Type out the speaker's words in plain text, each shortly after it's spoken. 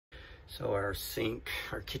So our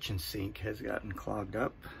kitchen sink has gotten clogged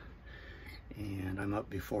up, and I'm up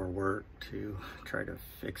before work to try to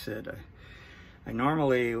fix it. I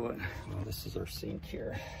normally, well, this is our sink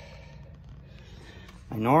here.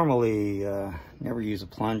 I normally never use a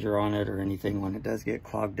plunger on it or anything. When it does get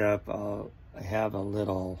clogged up, I have a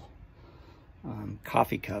little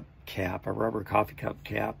coffee cup cap, a rubber coffee cup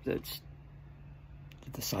cap that's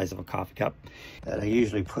the size of a coffee cup that I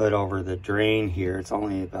usually put over the drain here. It's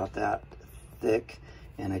only about that thick,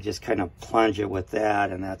 and I just kind of plunge it with that,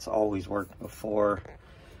 and that's always worked before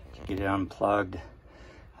to get it unplugged.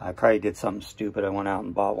 I probably did something stupid. I went out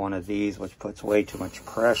and bought one of these, which puts way too much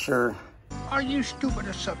pressure. Are you stupid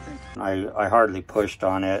or something? I hardly pushed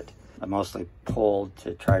on it. I mostly pulled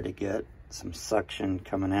to try to get some suction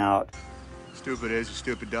coming out. Stupid is as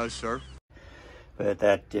stupid does, sir. But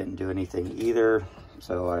that didn't do anything either.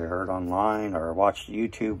 So I heard online or watched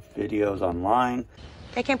YouTube videos online.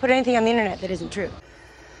 They can't put anything on the internet that isn't true.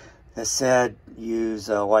 That said, use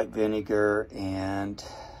white vinegar and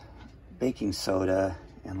baking soda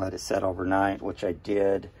and let it set overnight, which I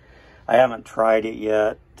did. I haven't tried it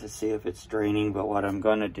yet to see if it's draining, but what I'm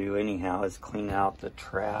going to do anyhow is clean out the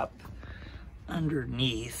trap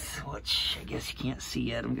underneath, which I guess you can't see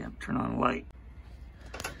yet. I'm going to turn on the light.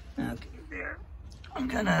 Okay, there. I'm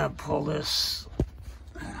going to pull this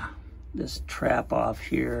trap off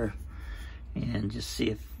here and just see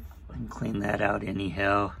if I can clean that out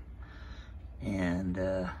anyhow.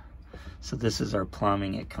 And so this is our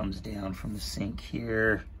plumbing. It comes down from the sink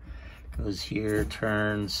here, goes here,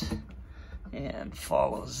 turns, and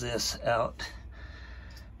follows this out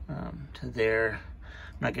to there.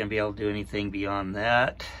 I'm not going to be able to do anything beyond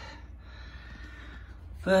that,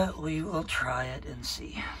 but we will try it and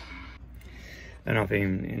see. I don't know if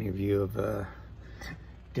any of you have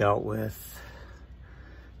dealt with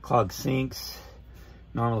clogged sinks.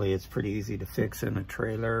 Normally it's pretty easy to fix in a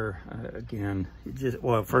trailer. Again,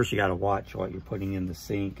 well, first you got to watch what you're putting in the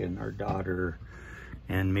sink, and our daughter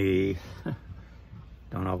and me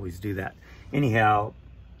don't always do that. Anyhow,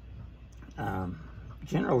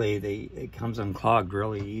 generally it comes unclogged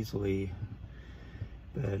really easily,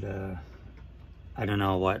 but I don't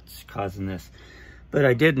know what's causing this. But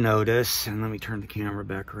I did notice, and let me turn the camera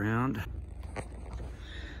back around.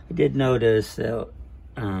 I did notice that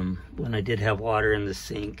when I did have water in the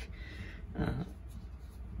sink,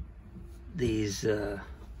 these were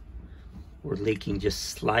leaking just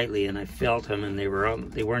slightly, and I felt them, and they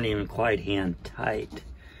weren't even quite hand tight.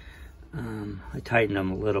 I tightened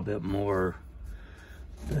them a little bit more,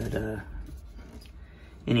 but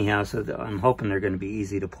anyhow, so I'm hoping they're going to be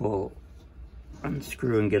easy to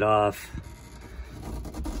unscrew and get off.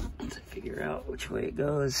 Once I figure out which way it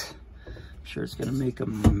goes. I'm sure it's going to make a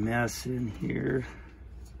mess in here.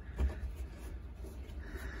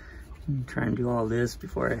 I'm trying to do all this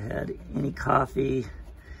before I had any coffee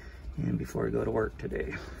and before I go to work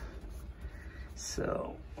today.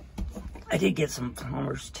 So I did get some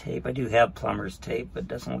plumber's tape. I do have plumber's tape, but it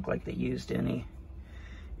doesn't look like they used any.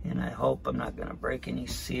 And I hope I'm not going to break any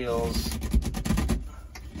seals.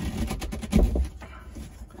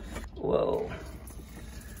 Whoa.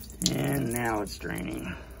 And now it's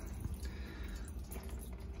draining.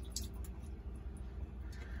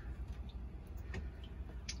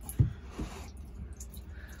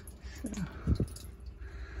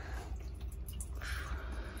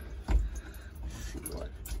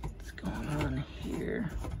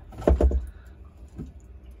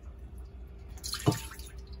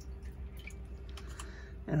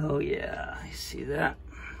 Oh yeah, I see that.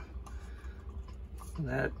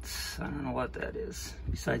 That's, I don't know what that is.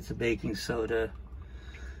 Besides the baking soda,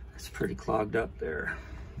 it's pretty clogged up there.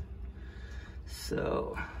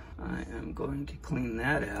 So I am going to clean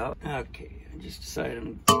that out. Okay, I just decided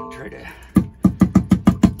I'm gonna try to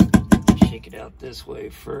shake it out this way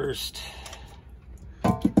first. I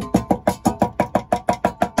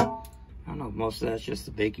don't know if most of that's just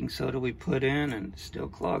the baking soda we put in and it's still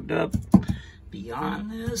clogged up.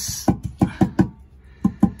 Beyond this, or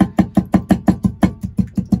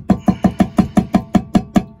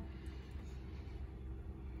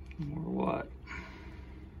what?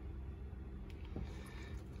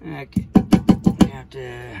 Okay, we have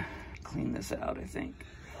to clean this out, I think.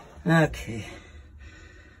 Okay,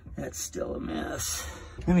 that's still a mess.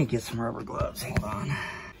 Let me get some rubber gloves, hold on.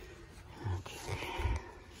 Okay,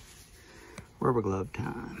 rubber glove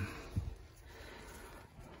time.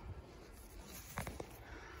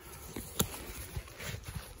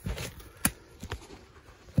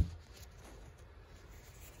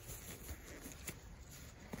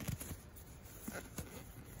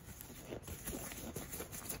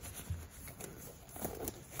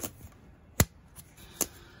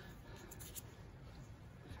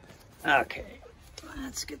 Okay,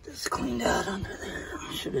 let's get this cleaned out under there.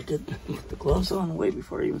 Should have put the gloves on way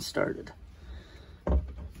before I even started.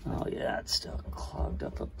 Oh yeah, it's still clogged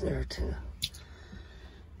up there too.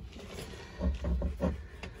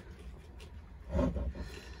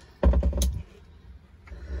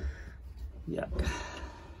 Yuck.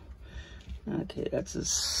 Okay, that's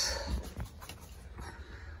as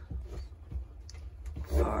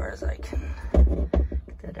far as I can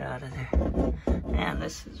get that out of there. Man,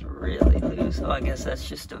 this is really loose. Oh, I guess that's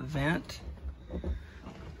just a vent. Or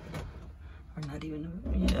not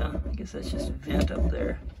even, yeah, I guess that's just a vent up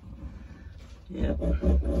there. Yep.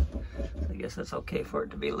 So I guess that's okay for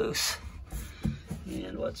it to be loose.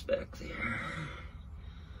 And what's back there?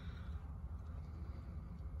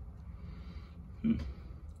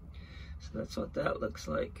 So that's what that looks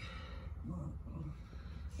like.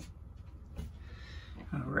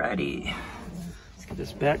 Alrighty, let's get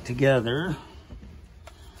this back together.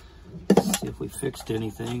 See if we fixed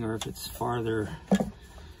anything or if it's farther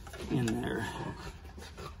in there.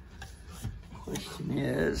 Question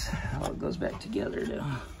is how it goes back together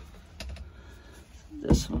now.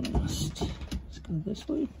 This one let's go this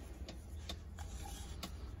way.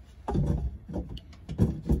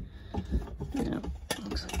 Yeah,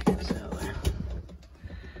 looks like it goes that way.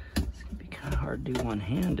 It's gonna be kind of hard to do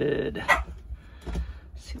one-handed. Let's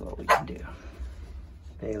see what we can do.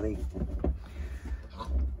 Bailey.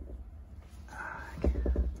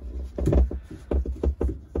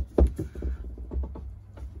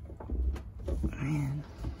 Man.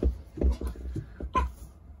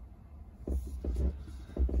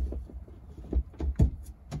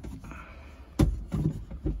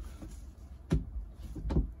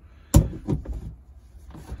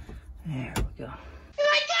 There we go.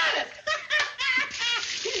 I got it!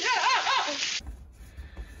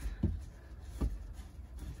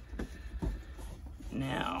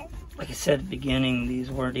 Now, like I said at the beginning, these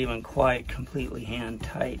weren't even quite completely hand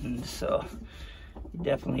tightened, so you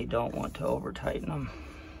definitely don't want to over tighten them.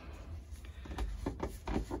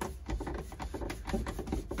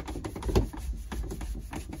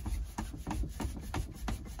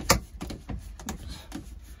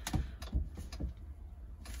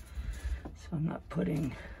 So I'm not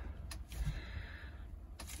putting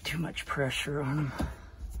too much pressure on them.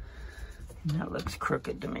 And that looks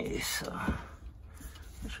crooked to me, so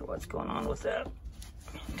not sure what's going on with that.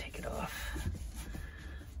 Take it off.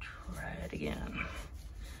 Try it again.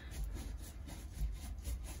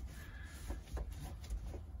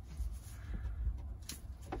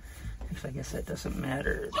 Actually, I guess that doesn't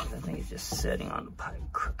matter. I think it's just setting on the pipe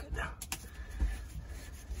crooked. There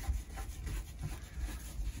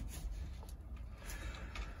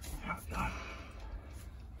we go.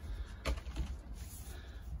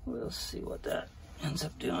 We'll see what that ends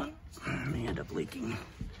up doing. It may end up leaking,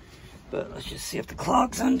 but let's just see if the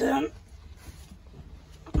clog's undone.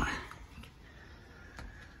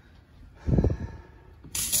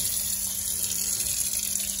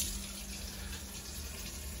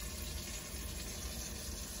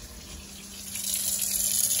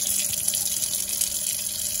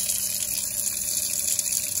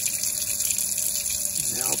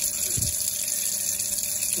 Nope,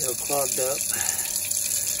 still clogged up.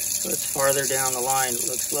 So it's farther down the line, it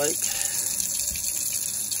looks like.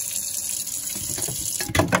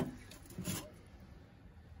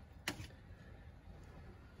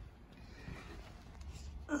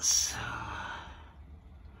 So,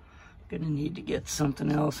 gonna need to get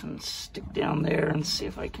something else and stick down there and see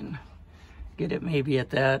if I can get it maybe at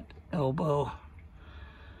that elbow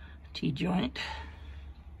T-joint.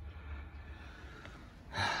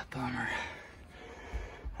 Bummer.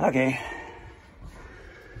 Okay.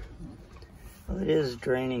 Well, it is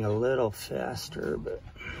draining a little faster, but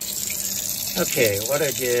okay, what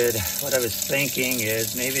I was thinking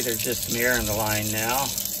is maybe they're just mirroring the line now.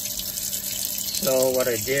 So what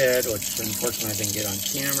I did, which unfortunately I didn't get on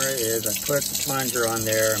camera, is I put the plunger on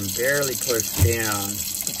there and barely pushed down,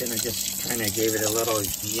 but then I just kind of gave it a little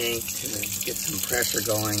yank to get some pressure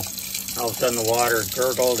going. All of a sudden the water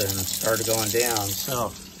gurgled and started going down. So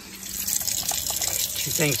two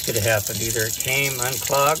things could have happened. Either it came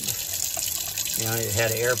unclogged, you know, it had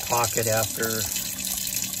an air pocket after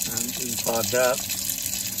being clogged up,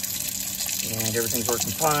 and everything's working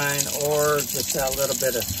fine, or just that little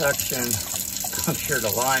bit of suction punctured a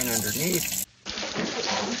line underneath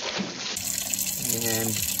and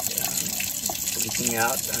leaking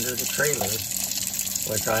out under the trailer,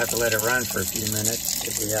 which I'll have to let it run for a few minutes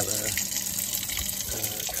if we have a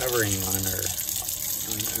covering on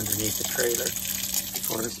underneath the trailer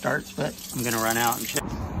before it starts, but I'm gonna run out and check.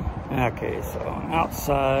 Okay, so I'm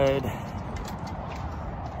outside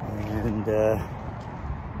And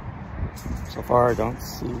so far I don't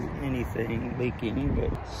see anything leaking.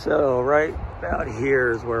 But so right about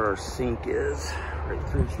here is where our sink is, right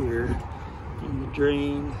through here in the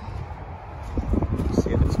drain. Let's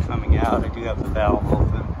see if it's coming out. I do have the valve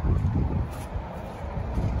open.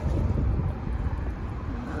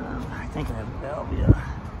 I think I have a valve, yeah.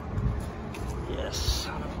 Yes,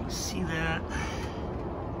 I don't know if you can see that.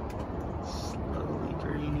 Slowly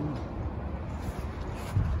draining.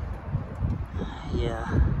 Yeah.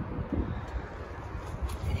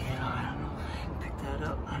 Yeah, I don't know if I can pick that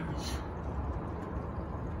up. There's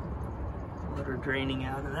water draining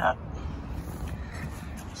out of that.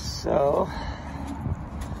 So,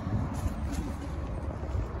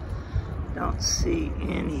 don't see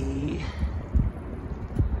anything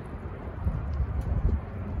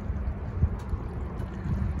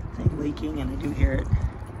leaking, and I do hear it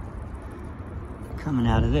coming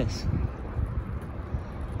out of this.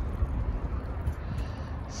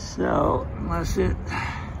 So unless it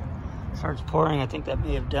starts pouring, I think that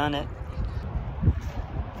may have done it.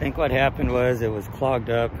 I think what happened was it was clogged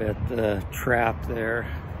up at the trap there,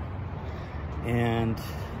 and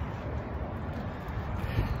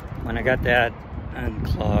when I got that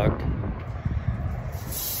unclogged,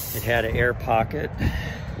 it had an air pocket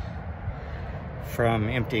from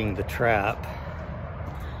emptying the trap,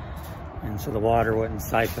 and so the water wouldn't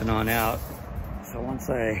siphon on out. So once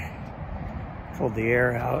I pulled the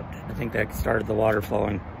air out, I think that started the water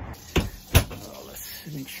flowing. Well, let's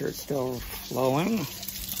make sure it's still flowing.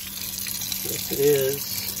 Yes, it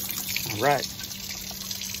is. All right.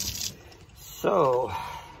 So,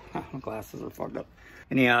 my glasses are fogged up.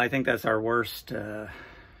 Anyhow, I think that's our worst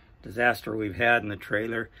disaster we've had in the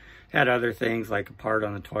trailer. Had other things like a part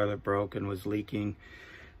on the toilet broke and was leaking.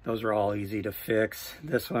 Those are all easy to fix.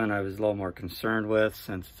 This one I was a little more concerned with,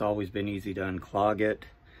 since it's always been easy to unclog it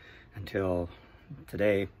until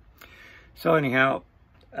today. So anyhow,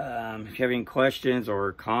 if you have any questions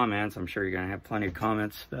or comments, I'm sure you're gonna have plenty of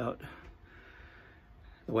comments about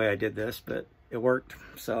the way I did this, but it worked.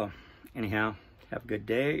 So anyhow, have a good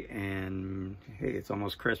day, and hey, it's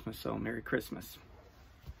almost Christmas, so Merry Christmas.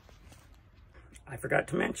 I forgot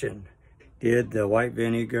to mention, did the white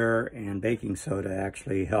vinegar and baking soda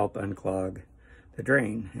actually help unclog the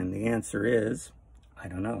drain? And the answer is, I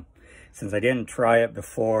don't know. Since I didn't try it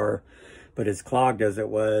before, but as clogged as it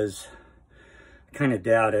was, I kind of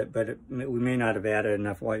doubt it, but we may not have added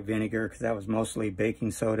enough white vinegar, because that was mostly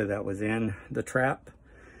baking soda that was in the trap.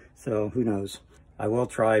 So who knows? I will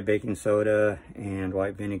try baking soda and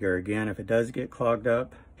white vinegar again if it does get clogged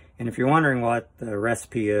up. And if you're wondering what the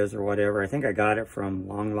recipe is or whatever, I think I got it from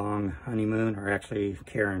Long Long Honeymoon, or actually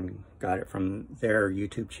Karen got it from their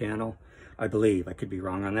YouTube channel, I believe. I could be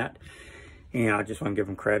wrong on that. And I just want to give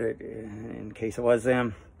them credit in case it was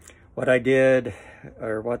them. What I did,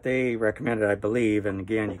 or what they recommended, I believe, and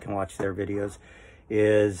again, you can watch their videos,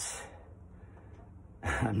 is,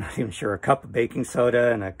 I'm not even sure, a cup of baking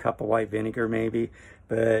soda and a cup of white vinegar maybe,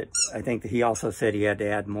 but I think that he also said he had to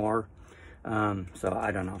add more. So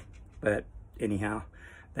I don't know, but anyhow,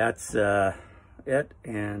 that's it,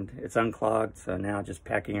 and it's unclogged. So now just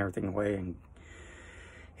packing everything away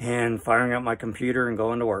and firing up my computer and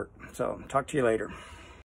going to work. So talk to you later.